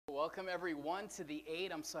Welcome everyone to the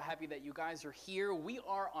 8. I'm so happy that you guys are here. We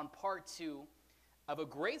are on part 2 of a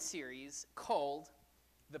great series called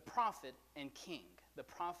The Prophet and King. The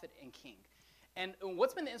Prophet and King. And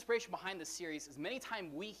what's been the inspiration behind this series is many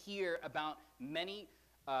times we hear about many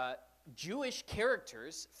Jewish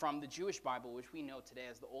characters from the Jewish Bible, which we know today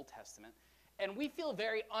as the Old Testament. And we feel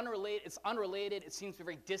very unrelated. It's unrelated. It seems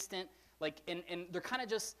very distant. And they're kind of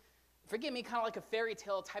just, forgive me, kind of like a fairy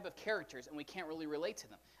tale type of characters, and we can't really relate to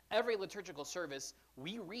them. Every liturgical service,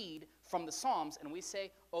 we read from the Psalms, and we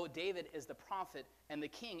say, oh, David is the prophet and the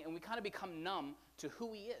king, and we kind of become numb to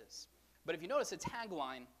who he is. But if you notice, the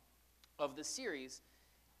tagline of the series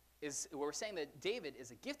is where we're saying that David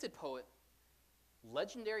is a gifted poet,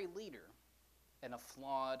 legendary leader, and a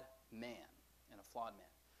flawed man.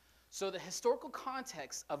 So the historical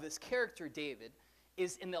context of this character, David,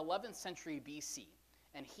 is in the 11th century BC.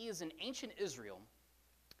 And he is in ancient Israel,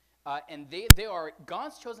 and they are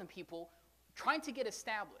God's chosen people trying to get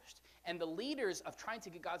established. And the leaders of trying to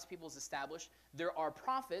get God's people established, there are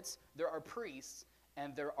prophets, there are priests,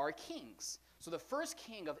 and there are kings. So the first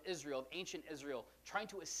king of Israel, of ancient Israel, trying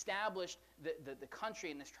to establish the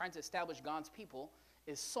country and is trying to establish God's people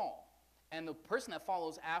is Saul. And the person that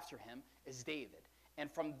follows after him is David.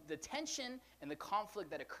 And from the tension and the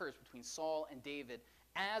conflict that occurs between Saul and David,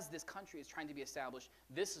 as this country is trying to be established,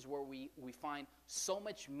 this is where we find so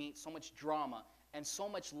much meat, so much drama, and so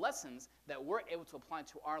much lessons that we're able to apply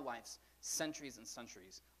to our lives centuries and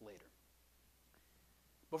centuries later.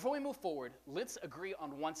 Before we move forward, let's agree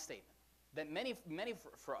on one statement that many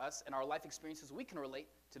for us in our life experiences, we can relate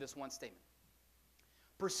to this one statement.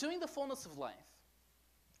 Pursuing the fullness of life,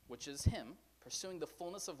 which is him, pursuing the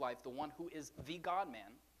fullness of life, the one who is the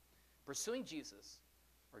God-man, pursuing Jesus,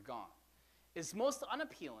 or God, is most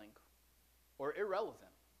unappealing or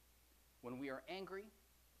irrelevant when we are angry,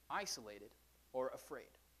 isolated, or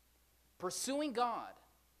afraid. Pursuing God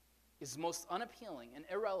is most unappealing and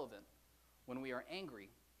irrelevant when we are angry,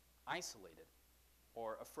 isolated,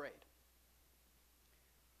 or afraid.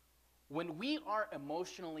 When we are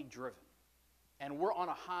emotionally driven and we're on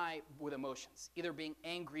a high with emotions, either being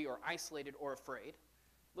angry or isolated or afraid,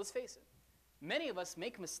 let's face it, many of us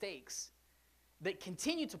make mistakes that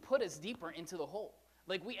continue to put us deeper into the hole.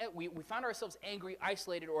 Like we find ourselves angry,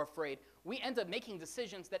 isolated, or afraid. We end up making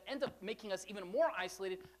decisions that end up making us even more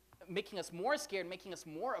isolated, making us more scared, making us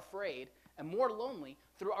more afraid, and more lonely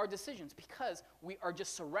through our decisions because we are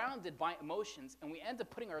just surrounded by emotions and we end up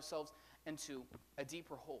putting ourselves into a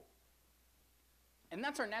deeper hole. And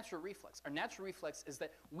that's our natural reflex. Our natural reflex is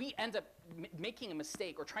that we end up making a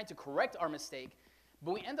mistake or trying to correct our mistake,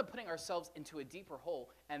 but we end up putting ourselves into a deeper hole,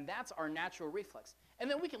 and that's our natural reflex. And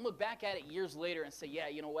then we can look back at it years later and say, yeah,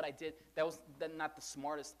 you know what I did, that was not the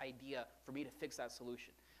smartest idea for me to fix that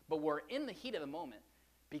solution. But we're in the heat of the moment,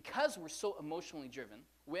 because we're so emotionally driven,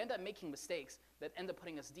 we end up making mistakes that end up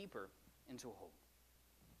putting us deeper into a hole.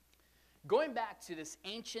 Going back to this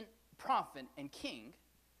ancient prophet and king,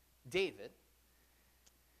 David,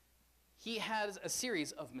 he has a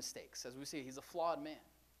series of mistakes. As we see, he's a flawed man.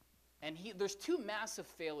 And there's two massive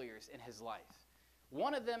failures in his life.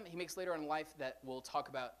 One of them he makes later in life that we'll talk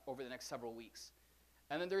about over the next several weeks.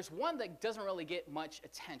 And then there's one that doesn't really get much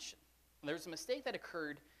attention. And there's a mistake that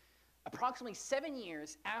occurred approximately 7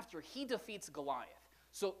 years after he defeats Goliath.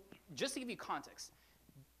 So just to give you context,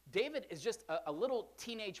 David is just a little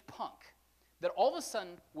teenage punk that all of a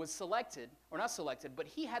sudden was selected, or not selected, but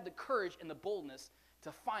he had the courage and the boldness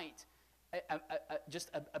to fight just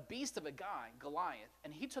a beast of a guy, Goliath,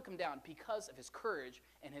 and he took him down because of his courage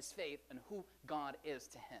and his faith and who God is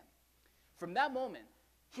to him. From that moment,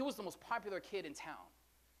 he was the most popular kid in town,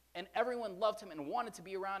 and everyone loved him and wanted to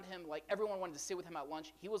be around him. Like everyone wanted to sit with him at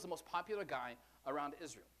lunch. He was the most popular guy around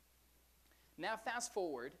Israel. Now fast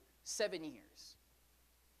forward 7 years.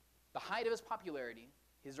 The height of his popularity,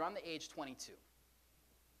 he's around the age 22.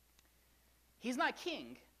 He's not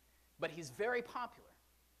king, but he's very popular.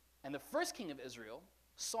 And the first king of Israel,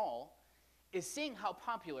 Saul, is seeing how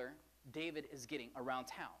popular David is getting around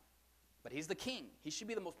town. But he's the king. He should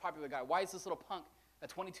be the most popular guy. Why is this little punk, a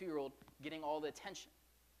 22-year-old, getting all the attention?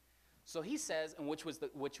 So he says, and which was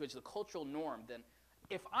the cultural norm then,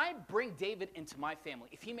 if I bring David into my family,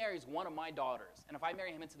 if he marries one of my daughters, and if I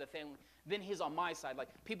marry him into the family, then he's on my side. Like,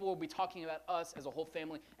 people will be talking about us as a whole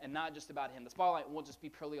family and not just about him. The spotlight won't just be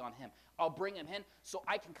purely on him. I'll bring him in so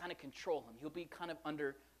I can kind of control him. He'll be kind of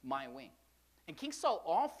under my wing. And King Saul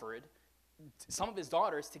offered some of his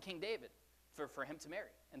daughters to King David for him to marry.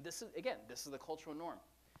 And this is the cultural norm.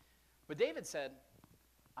 But David said,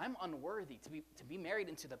 I'm unworthy to be married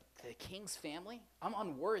into the king's family. I'm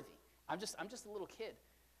unworthy. I'm just a little kid.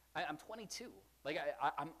 I'm 22. Like,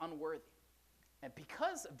 I'm unworthy. And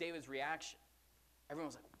because of David's reaction, everyone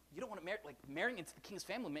was like, you don't want to marry, like, marrying into the king's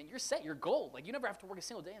family, man, you're set, you're gold. Like, you never have to work a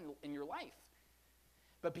single day in your life.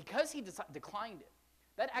 But because he declined it,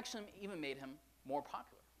 that actually even made him more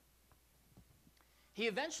popular. He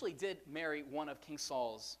eventually did marry one of King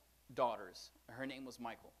Saul's daughters. Her name was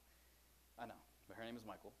Michal. I know, but her name is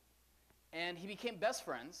Michal. And he became best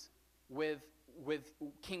friends with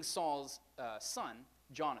King Saul's son,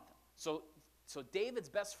 Jonathan. So David's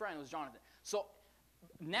best friend was Jonathan. So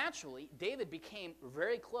naturally, David became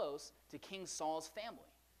very close to King Saul's family,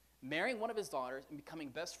 marrying one of his daughters and becoming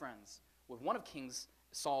best friends with one of King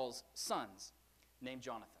Saul's sons, named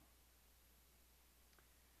Jonathan.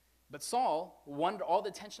 But Saul wanted all the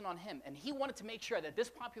attention on him, and he wanted to make sure that this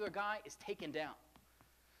popular guy is taken down.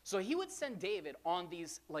 So he would send David on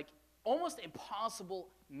these, like, almost impossible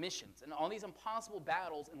missions and on these impossible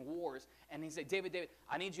battles and wars. And he'd say, David,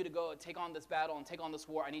 I need you to go take on this battle and take on this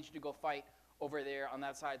war. I need you to go fight over there on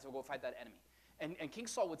that side, so go fight that enemy. And King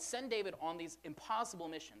Saul would send David on these impossible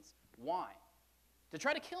missions. Why? To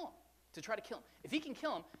try to kill him. To try to kill him. If he can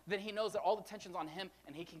kill him, then he knows that all the tension's on him,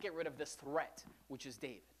 and he can get rid of this threat, which is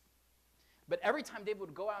David. But every time David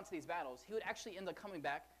would go out into these battles, he would actually end up coming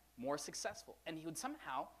back more successful. And he would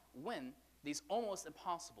somehow win these almost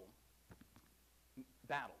impossible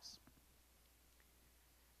battles.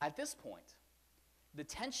 At this point, the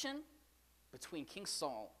tension between King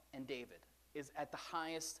Saul and David is at the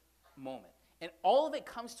highest moment. And all of it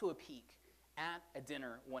comes to a peak at a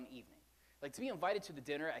dinner one evening. Like, to be invited to the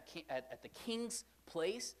dinner at the king's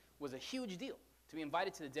place was a huge deal. To be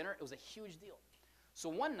invited to the dinner, it was a huge deal. So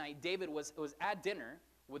one night, David was at dinner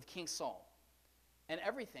with King Saul, and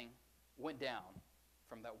everything went down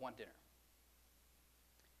from that one dinner.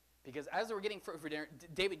 Because as they were getting for dinner,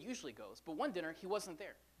 David usually goes, but one dinner, he wasn't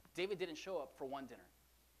there. David didn't show up for one dinner.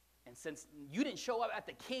 And since you didn't show up at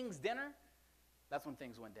the king's dinner, that's when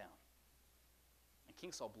things went down. And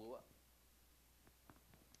King Saul blew up.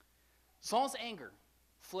 Saul's anger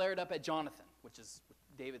flared up at Jonathan, which is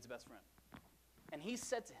David's best friend. And he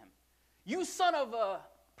said to him, "You son of a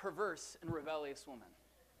perverse and rebellious woman."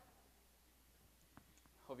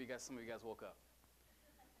 Hope some of you guys woke up.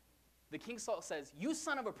 The King Saul says, "You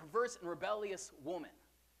son of a perverse and rebellious woman."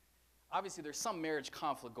 Obviously, there's some marriage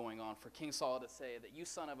conflict going on for King Saul to say that, "You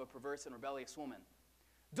son of a perverse and rebellious woman.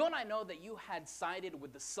 Don't I know that you had sided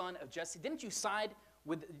with the son of Jesse? Didn't you side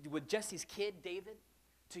with Jesse's kid, David,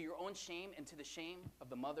 to your own shame and to the shame of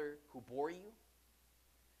the mother who bore you?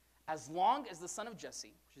 As long as the son of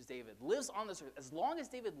Jesse," which is David, "lives on this earth, as long as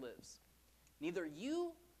David lives, neither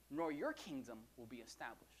you nor your kingdom will be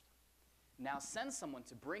established. Now send someone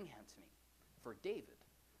to bring him to me, for David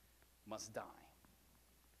must die."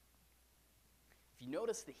 If you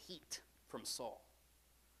notice the heat from Saul,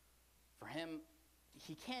 for him,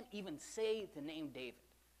 he can't even say the name David.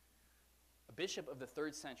 A bishop of the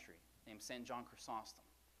 3rd century named St. John Chrysostom,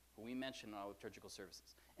 who we mentioned in our liturgical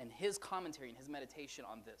services, and his commentary and his meditation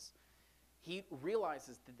on this, he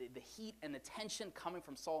realizes the heat and the tension coming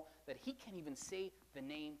from Saul, that he can't even say the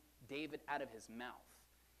name David out of his mouth.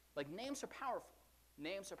 Like, names are powerful.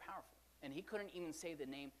 Names are powerful. And he couldn't even say the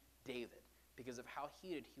name David because of how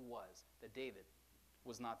heated he was that David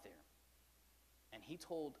was not there. And he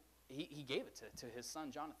gave it to his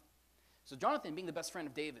son Jonathan. So Jonathan, being the best friend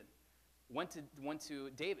of David, went to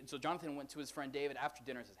David. So Jonathan went to his friend David after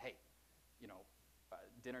dinner and says, "Hey,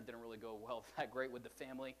 dinner didn't really go well that great with the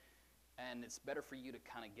family, and it's better for you to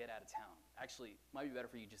kind of get out of town. Actually, it might be better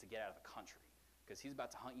for you just to get out of the country, because he's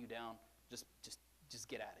about to hunt you down. Just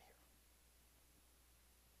get out of here."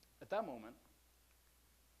 At that moment,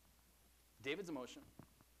 David's emotion,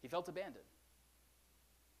 he felt abandoned.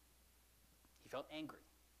 He felt angry.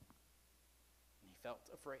 And he felt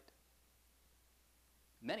afraid.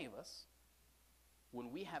 Many of us,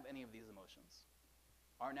 when we have any of these emotions,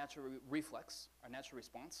 our natural reflex, our natural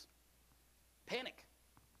response, panic.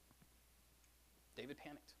 David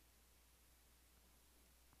panicked.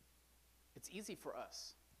 It's easy for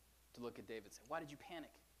us to look at David and say, "Why did you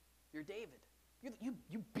panic? You're David.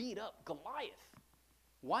 You beat up Goliath.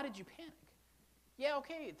 Why did you panic?" Yeah,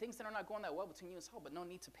 okay, things that are not going that well between you and Saul, but no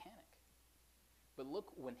need to panic. But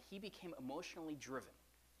look, when he became emotionally driven,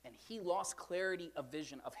 and he lost clarity of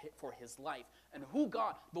vision for his life, and who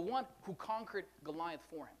God, the one who conquered Goliath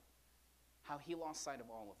for him, how he lost sight of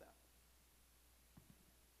all of that.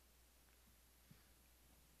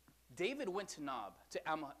 David went to Nob, to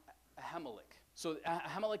Ahimelech. So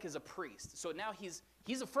Ahimelech is a priest. So now he's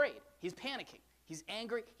afraid. He's panicking. He's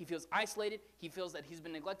angry. He feels isolated. He feels that he's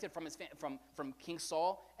been neglected from King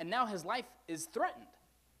Saul, and now his life is threatened.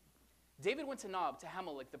 David went to Nob, to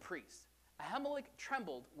Ahimelech the priest. Ahimelech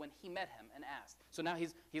trembled when he met him and asked. So now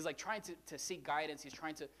he's like trying to seek guidance. He's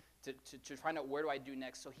trying to find out, where do I do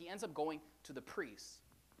next? So he ends up going to the priest.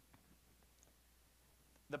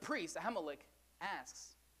 The priest, Ahimelech,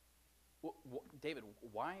 asks, David,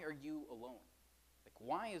 why are you alone? Like,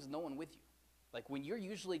 why is no one with you? Like, when you're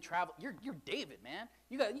usually traveling, you're David, man.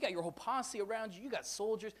 You got your whole posse around you. You got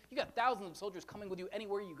soldiers. You got thousands of soldiers coming with you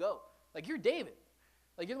anywhere you go. Like, you're David.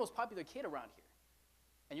 Like, you're the most popular kid around here.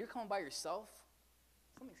 And you're coming by yourself?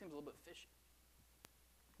 Something seems a little bit fishy.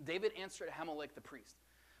 David answered Ahimelech the priest.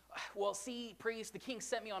 Well, see, priest, the king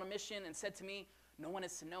sent me on a mission and said to me, no one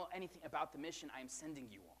is to know anything about the mission I am sending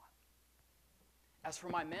you on. As for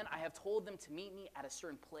my men, I have told them to meet me at a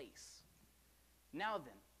certain place. Now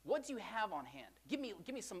then, what do you have on hand? Give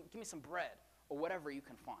me some bread or whatever you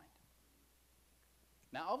can find.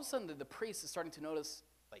 Now, all of a sudden, the priest is starting to notice,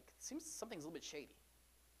 like, it seems something's a little bit shady.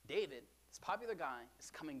 David, this popular guy,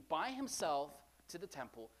 is coming by himself to the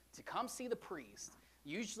temple to come see the priest.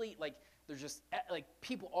 Usually, like, there's just like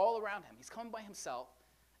people all around him. He's coming by himself,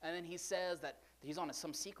 and then he says that he's on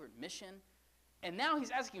some secret mission, and now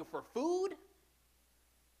he's asking for food.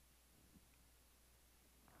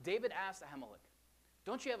 David asked Ahimelech,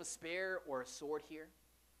 don't you have a spare or a sword here?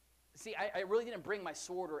 See, I really didn't bring my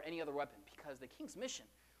sword or any other weapon because the king's mission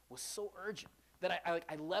was so urgent that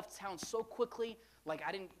I left town so quickly, like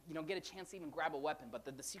I didn't get a chance to even grab a weapon. But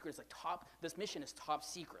the secret is like this mission is top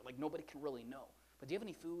secret, like nobody can really know. But do you have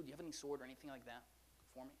any food? Do you have any sword or anything like that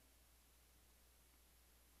for me?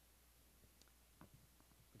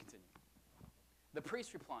 We continue. The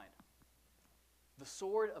priest replied, the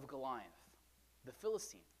sword of Goliath, the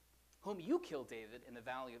Philistine, whom you killed, David, in the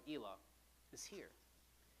valley of Elah, is here.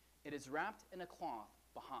 It is wrapped in a cloth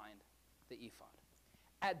behind the ephod.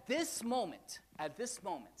 At this moment,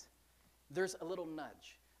 there's a little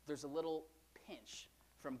nudge. There's a little pinch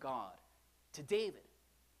from God to David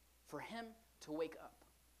for him to wake up.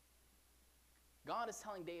 God is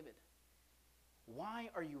telling David, why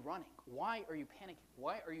are you running? Why are you panicking?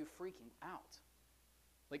 Why are you freaking out?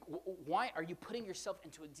 Like, why are you putting yourself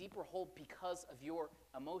into a deeper hole because of your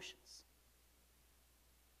emotions?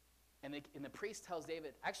 And the priest tells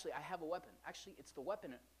David, actually, I have a weapon. Actually, it's the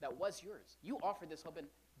weapon that was yours. You offered this weapon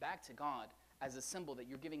back to God as a symbol that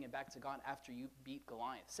you're giving it back to God after you beat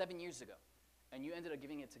Goliath 7 years ago. And you ended up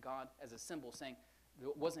giving it to God as a symbol, saying,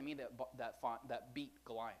 it wasn't me that beat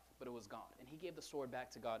Goliath, but it was God. And he gave the sword back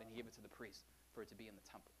to God, and he gave it to the priest for it to be in the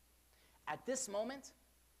temple. At this moment,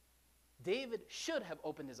 David should have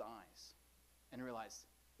opened his eyes and realized,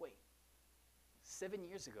 wait, 7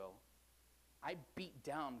 years ago, I beat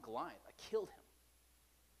down Goliath. I killed him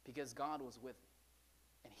because God was with me.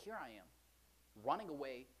 And here I am, running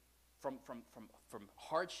away from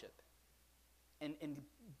hardship and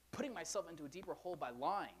putting myself into a deeper hole by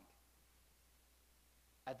lying.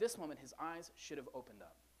 At this moment, his eyes should have opened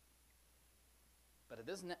up. But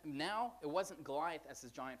now, it wasn't Goliath as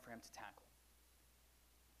his giant for him to tackle.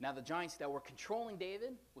 Now, the giants that were controlling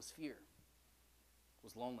David was fear,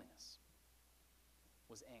 was loneliness,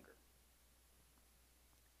 was anger.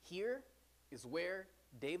 Here is where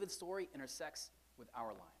David's story intersects with our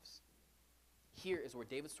lives. Here is where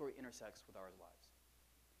David's story intersects with our lives.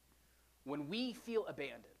 When we feel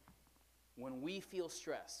abandoned, when we feel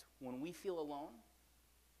stressed, when we feel alone,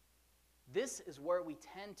 this is where we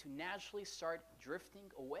tend to naturally start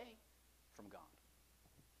drifting away from God.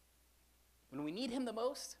 When we need him the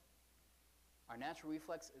most, our natural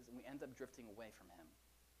reflex is we end up drifting away from him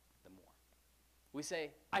the more. We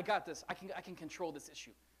say, I got this. I can control this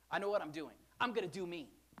issue. I know what I'm doing. I'm going to do me.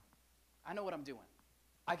 I know what I'm doing.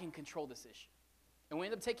 I can control this issue. And we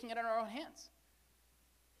end up taking it in our own hands.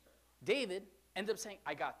 David ended up saying,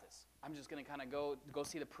 I got this. I'm just going to kind of go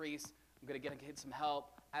see the priest. I'm going to get some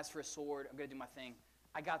help. Ask for a sword. I'm going to do my thing.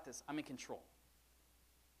 I got this. I'm in control.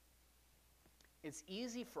 It's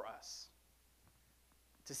easy for us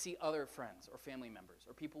to see other friends or family members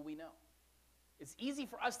or people we know. It's easy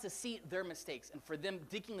for us to see their mistakes and for them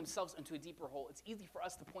digging themselves into a deeper hole. It's easy for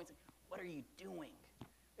us to point to, what are you doing?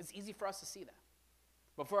 It's easy for us to see that.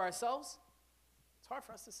 But for ourselves, it's hard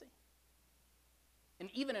for us to see. And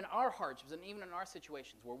even in our hardships and even in our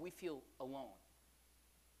situations where we feel alone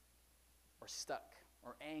or stuck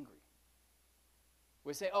or angry,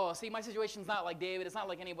 we say, oh, see, my situation's not like David. It's not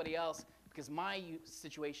like anybody else because my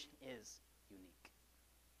situation is unique.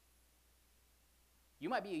 You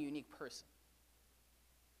might be a unique person,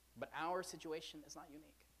 but our situation is not unique.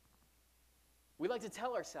 We like to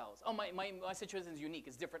tell ourselves, oh, my situation is unique.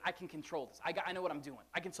 It's different. I can control this. I know what I'm doing.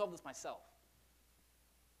 I can solve this myself.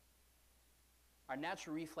 Our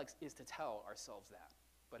natural reflex is to tell ourselves that.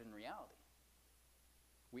 But in reality,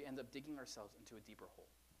 we end up digging ourselves into a deeper hole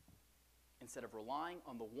instead of relying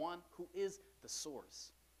on the one who is the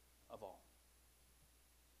source of all.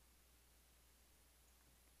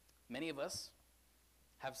 Many of us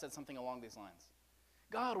have said something along these lines.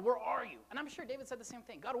 God, where are you? And I'm sure David said the same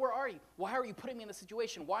thing. God, where are you? Why are you putting me in this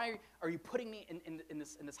situation? Why are you putting me in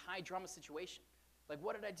this high drama situation? Like,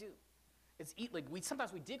 what did I do?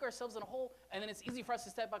 Sometimes we dig ourselves in a hole, and then it's easy for us to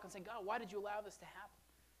step back and say, God, why did you allow this to happen?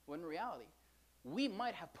 When in reality, we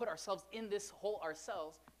might have put ourselves in this hole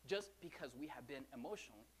ourselves just because we have been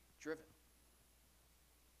emotionally driven.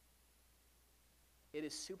 It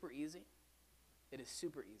is super easy. It is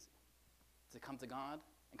super easy to come to God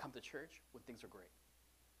and come to church when things are great.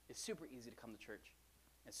 It's super easy to come to church.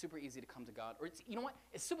 It's super easy to come to God. Or you know what?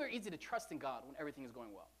 It's super easy to trust in God when everything is going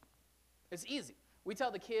well. It's easy. We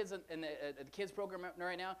tell the kids in the kids program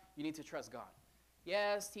right now, you need to trust God.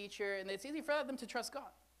 Yes, teacher, and it's easy for them to trust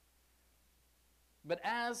God. But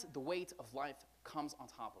as the weight of life comes on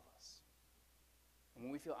top of us, and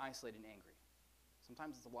when we feel isolated and angry,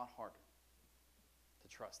 sometimes it's a lot harder to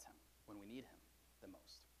trust him when we need him the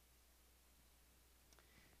most.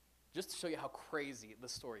 Just to show you how crazy the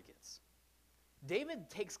story gets. David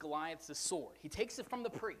takes Goliath's sword. He takes it from the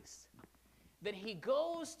priest. Then he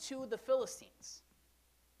goes to the Philistines,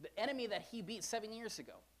 the enemy that he beat 7 years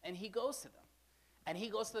ago, and he goes to them. And he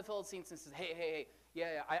goes to the Philistines and says, hey,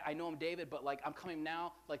 yeah, I know I'm David, but like I'm coming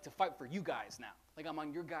now like to fight for you guys now. Like I'm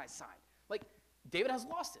on your guys' side. Like David has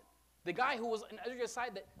lost it. The guy who was on Israel's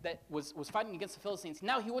side that was fighting against the Philistines,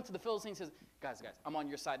 now he went to the Philistines and says, guys, I'm on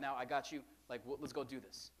your side now. I got you. Like, let's go do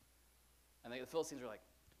this. And the Philistines are like,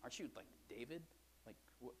 aren't you like David? Like,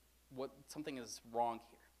 what? Something is wrong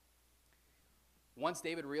here. Once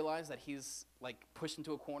David realized that he's like pushed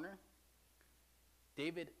into a corner,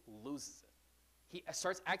 David loses it. He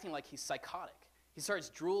starts acting like he's psychotic. He starts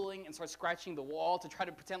drooling and starts scratching the wall to try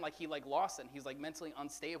to pretend like he like lost it and he's like mentally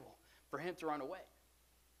unstable for him to run away.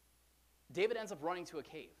 David ends up running to a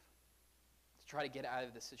cave to try to get out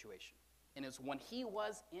of this situation. And it's when he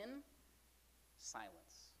was in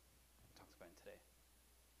silence, we talked about it today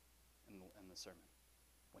in the sermon,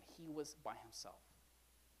 when he was by himself,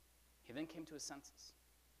 he then came to his senses.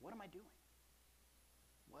 What am I doing?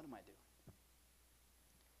 What am I doing?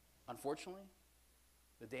 Unfortunately,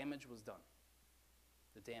 the damage was done.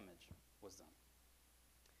 The damage was done.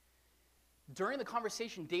 During the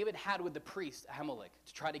conversation David had with the priest Ahimelech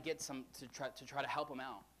to try to get to try to help him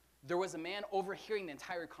out, there was a man overhearing the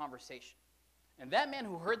entire conversation. And that man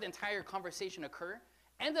who heard the entire conversation occur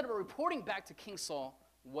ended up reporting back to King Saul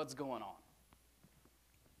what's going on.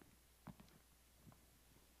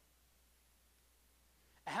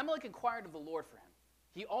 Ahimelech inquired of the Lord for him.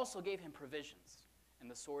 He also gave him provisions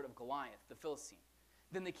and the sword of Goliath, the Philistine.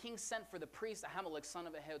 Then the king sent for the priest Ahimelech, son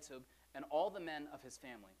of Ahitub, and all the men of his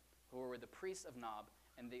family, who were the priests of Nob,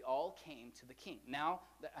 and they all came to the king. Now,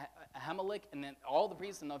 Ahimelech and then all the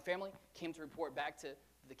priests and the family came to report back to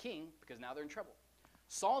the king because now they're in trouble.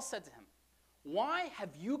 Saul said to him, "Why have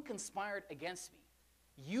you conspired against me,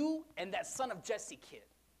 you and that son of Jesse kid,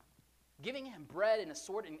 giving him bread and a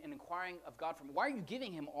sword and inquiring of God from him? Why are you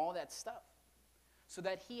giving him all that stuff? So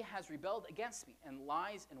that he has rebelled against me and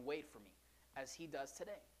lies in wait for me, as he does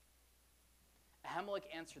today." Ahimelech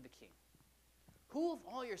answered the king, "Who of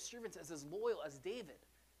all your servants is as loyal as David,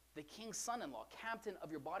 the king's son-in-law, captain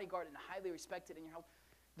of your bodyguard and highly respected in your house?"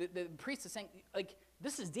 The priest is saying, like,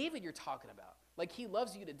 this is David you're talking about. Like, he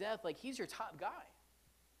loves you to death. Like, he's your top guy.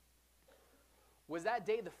 Was that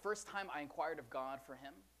day the first time I inquired of God for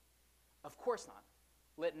him? Of course not.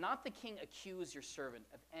 Let not the king accuse your servant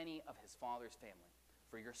of any of his father's family,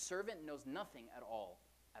 for your servant knows nothing at all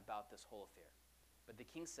about this whole affair. But the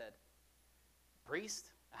king said,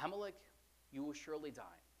 "Priest Ahimelech, you will surely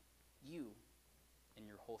die, you and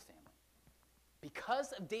your whole family."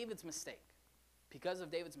 Because of David's mistake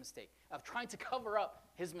of trying to cover up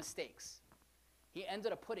his mistakes, he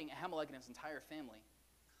ended up putting Ahimelech and his entire family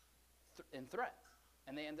in threat,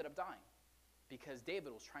 and they ended up dying because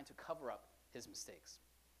David was trying to cover up his mistakes.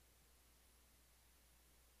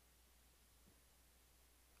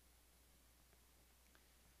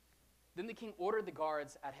 Then the king ordered the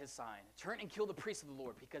guards at his side, "Turn and kill the priests of the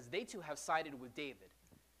Lord, because they too have sided with David."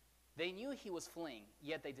 They knew he was fleeing,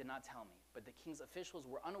 yet they did not tell me. But the king's officials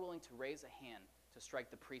were unwilling to raise a hand to strike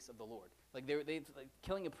the priests of the Lord. Like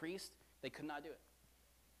killing a priest, they could not do it.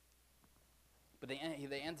 But they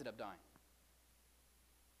ended up dying.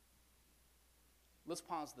 Let's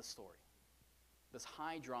pause this story, this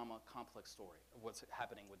high drama, complex story of what's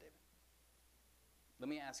happening with David. Let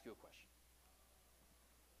me ask you a question.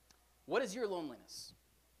 What is your loneliness,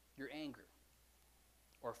 your anger,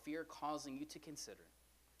 or fear causing you to consider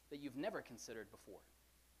that you've never considered before?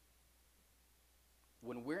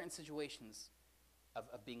 When we're in situations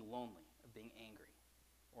of being lonely, of being angry,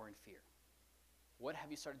 or in fear, what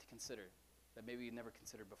have you started to consider that maybe you never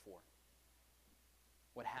considered before?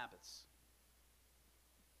 What habits?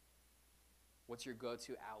 What's your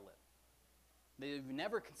go-to outlet that you've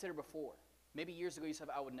never considered before? Maybe years ago you said,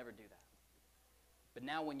 I would never do that. But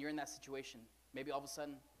now when you're in that situation, maybe all of a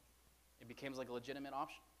sudden it becomes like a legitimate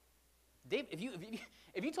option. Dave, if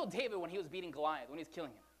you told David when he was beating Goliath, when he was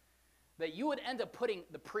killing him, that you would end up putting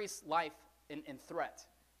the priest's life in threat,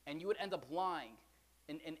 and you would end up lying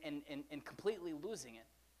and completely losing it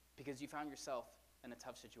because you found yourself in a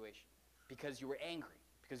tough situation, because you were angry,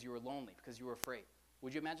 because you were lonely, because you were afraid.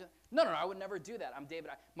 Would you imagine? No, I would never do that. I'm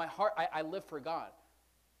David. My heart, I live for God.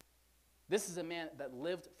 This is a man that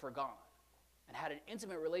lived for God and had an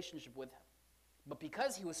intimate relationship with him. But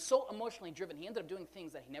because he was so emotionally driven, he ended up doing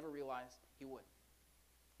things that he never realized he would.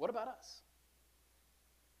 What about us?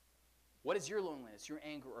 What is your loneliness, your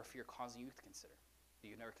anger, or fear causing you to consider that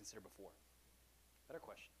you've never considered before? Better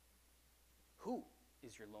question. Who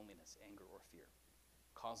is your loneliness, anger, or fear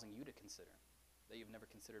causing you to consider that you've never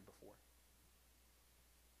considered before?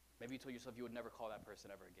 Maybe you told yourself you would never call that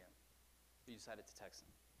person ever again, but you decided to text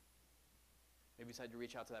them. Maybe you decided to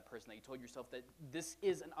reach out to that person that you told yourself that this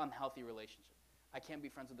is an unhealthy relationship. I can't be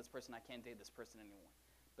friends with this person. I can't date this person anymore.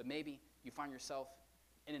 But maybe you find yourself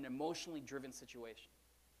in an emotionally driven situation,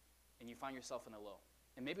 and you find yourself in a low.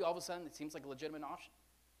 And maybe all of a sudden it seems like a legitimate option.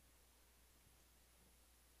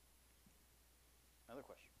 Another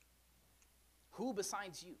question. Who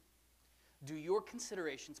besides you do your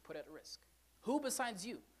considerations put at risk? Who besides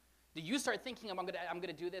you? Do you start thinking, I'm going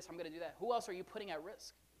to do this, I'm going to do that? Who else are you putting at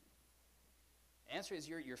risk? The answer is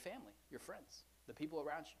your family, your friends, the people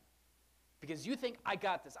around you. Because you think, I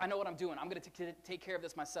got this. I know what I'm doing. I'm going to take care of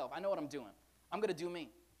this myself. I know what I'm doing. I'm going to do me.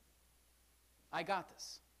 I got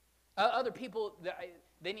this. Other people,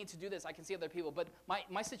 they need to do this. I can see other people. But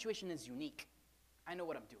my situation is unique. I know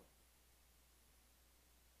what I'm doing.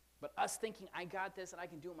 But us thinking, I got this and I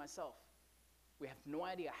can do it myself, we have no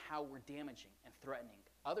idea how we're damaging and threatening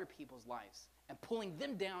other people's lives and pulling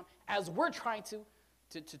them down as we're trying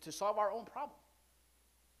to solve our own problem.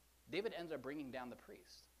 David ends up bringing down the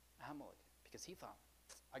priest, Ahimelech, because he thought,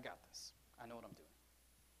 I got this. I know what I'm doing.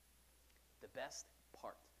 The best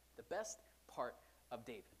part of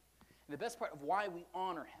David, and the best part of why we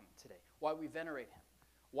honor him today, why we venerate him,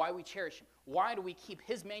 why we cherish him, why do we keep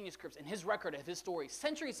his manuscripts and his record of his story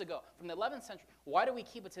centuries ago, from the 11th century, why do we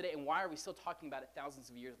keep it today, and why are we still talking about it thousands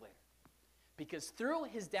of years later? Because through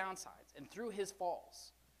his downsides and through his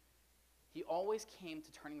falls, he always came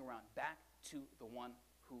to turning around back to the one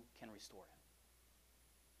who can restore him.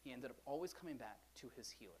 He ended up always coming back to his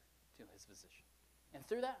healer, to his physician. And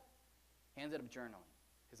through that, he ended up journaling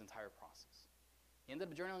his entire process. He ended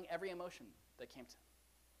up journaling every emotion that came to him.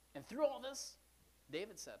 And through all this,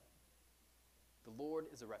 David said, the Lord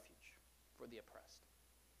is a refuge for the oppressed.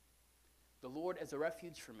 The Lord is a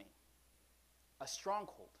refuge for me, a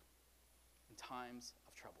stronghold in times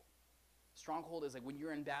of trouble. Stronghold is like when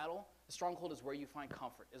you're in battle, the stronghold is where you find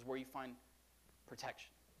comfort, is where you find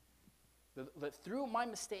protection. But through my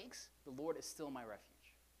mistakes, the Lord is still my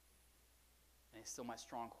refuge. And he's still my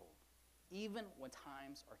stronghold, even when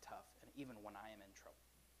times are tough and even when I am in trouble.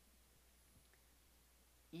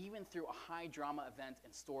 Even through a high drama event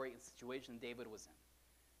and story and situation David was in,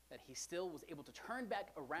 that he still was able to turn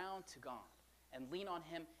back around to God and lean on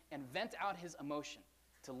him and vent out his emotion,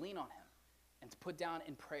 to lean on him and to put down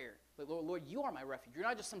in prayer. Like, Lord, you are my refuge. You're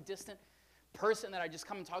not just some distant person that I just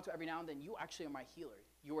come and talk to every now and then. You actually are my healer.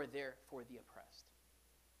 You are there for the oppressed.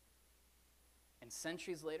 And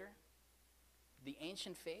centuries later, the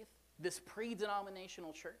ancient faith, this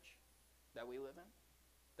pre-denominational church that we live in,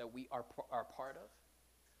 that we are part of,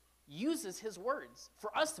 uses his words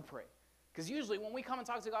for us to pray. Because usually when we come and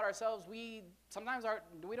talk to God ourselves, we don't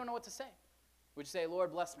know what to say. We just say,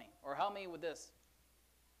 Lord, bless me, or help me with this.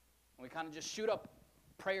 And we kind of just shoot up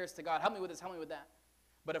prayers to God. Help me with this, help me with that.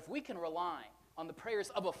 But if we can rely on the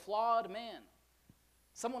prayers of a flawed man,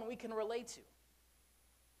 someone we can relate to,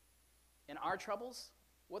 in our troubles,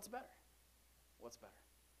 what's better? What's better?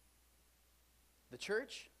 The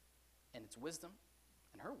church, and its wisdom,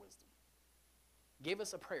 and her wisdom, gave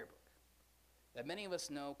us a prayer book that many of us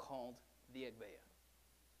know called the Agpeya.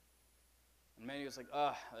 And many of us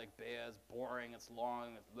are like, Agpeya is boring, it's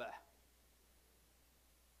long, it's bleh.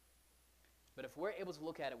 But if we're able to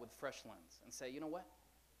look at it with a fresh lens and say, you know what?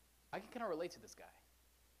 I can kind of relate to this guy.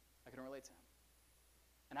 I can relate to him.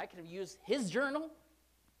 And I can use his journal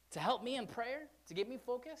to help me in prayer, to get me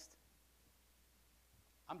focused.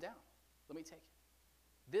 I'm down. Let me take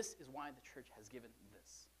it. This is why the church has given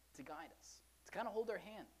this, to guide us, to kind of hold our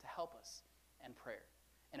hand, to help us in prayer.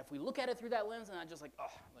 And if we look at it through that lens, and not just like,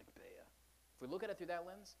 oh, like Bea. If we look at it through that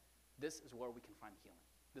lens, this is where we can find healing.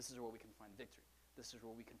 This is where we can find victory. This is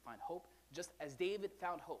where we can find hope, just as David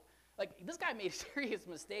found hope. Like, this guy made serious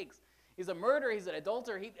mistakes. He's a murderer. He's an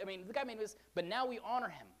adulterer. The guy made this, but now we honor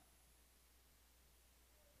him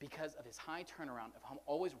because of his high turnaround of him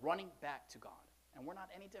always running back to God. And we're not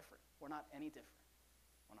any different. We're not any different.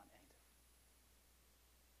 We're not any different.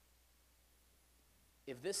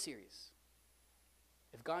 If this series,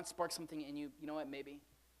 if God sparks something in you, you know what, maybe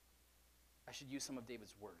I should use some of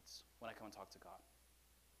David's words when I come and talk to God.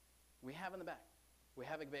 We have in the back. We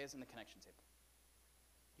have Agbeas in the connection table.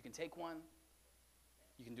 You can take one.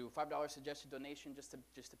 You can do a $5 suggested donation just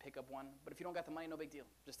to pick up one. But if you don't got the money, no big deal.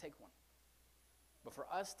 Just take one. But for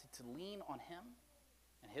us to lean on him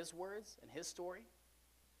and his words and his story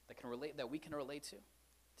that we can relate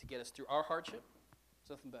to get us through our hardship,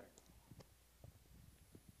 there's nothing better.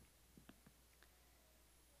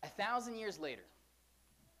 1,000 years later,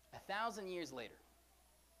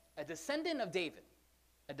 a descendant of David,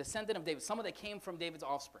 someone that came from David's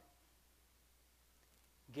offspring,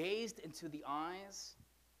 gazed into the eyes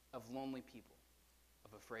of lonely people,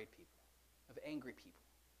 of afraid people, of angry people.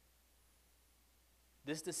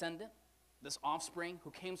 This descendant, this offspring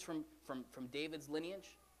who came from David's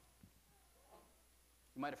lineage,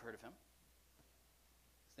 you might have heard of him.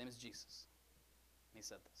 His name is Jesus. And he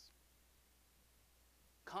said this.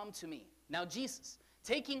 Come to me. Now Jesus,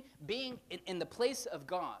 being in the place of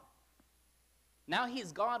God, now he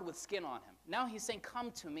is God with skin on him. Now he's saying,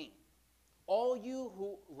 come to me. All you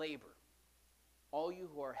who labor, all you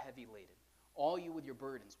who are heavy laden, all you with your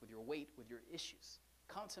burdens, with your weight, with your issues,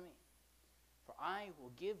 come to me. For I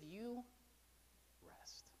will give you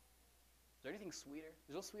rest. Is there anything sweeter?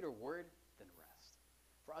 There's no sweeter word than rest.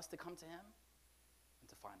 For us to come to him and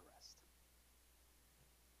to find rest.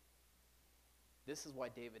 This is why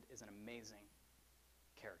David is an amazing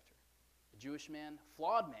character. A Jewish man,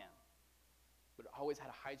 flawed man, but always had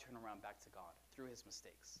a high turnaround back to God through his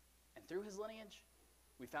mistakes. And through his lineage,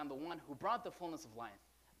 we found the one who brought the fullness of life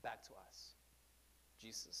back to us,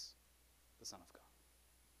 Jesus, the Son of God.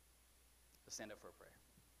 Let's stand up for a prayer.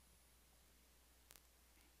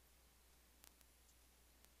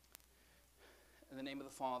 In the name of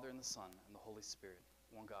the Father, and the Son, and the Holy Spirit,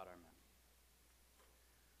 one God, amen.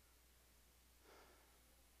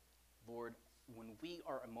 Lord, when we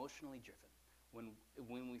are emotionally driven,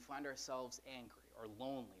 when we find ourselves angry or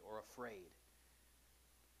lonely or afraid,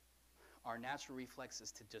 our natural reflex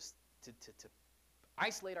is to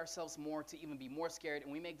isolate ourselves more, to even be more scared,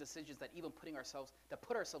 and we make decisions that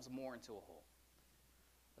put ourselves more into a hole.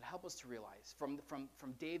 But help us to realize from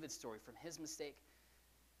David's story, from his mistake,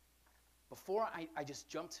 before I just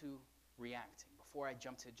jump to reacting, before I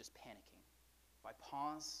jump to just panicking, if I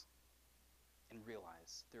pause and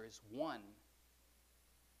realize there is one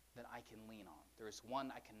that I can lean on. There is one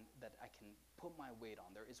that I can put my weight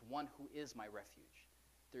on. There is one who is my refuge.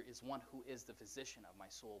 There is one who is the physician of my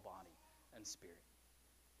soul, body, and spirit,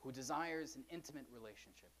 who desires an intimate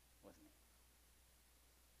relationship with me.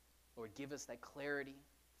 Lord, give us that clarity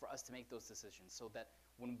for us to make those decisions so that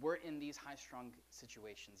when we're in these high-strung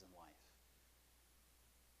situations in life,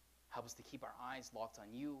 help us to keep our eyes locked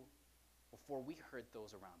on you before we hurt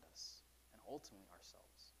those around us and ultimately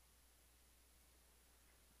ourselves.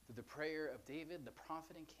 Through the prayer of David, the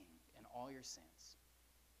prophet and king, and all your saints,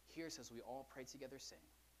 hear us as we all pray together, saying,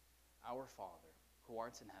 Our Father, who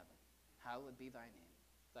art in heaven, hallowed be thy name.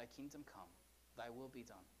 Thy kingdom come, thy will be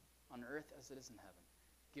done, on earth as it is in heaven.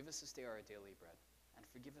 Give us this day our daily bread, and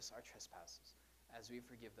forgive us our trespasses, as we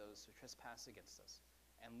forgive those who trespass against us.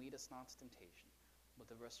 And lead us not to temptation, but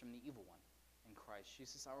deliver us from the evil one. In Christ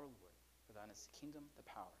Jesus our Lord, for thine is the kingdom, the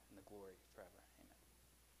power, and the glory forever. Amen.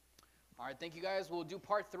 All right, thank you guys. We'll do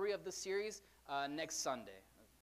part 3 of this series next Sunday.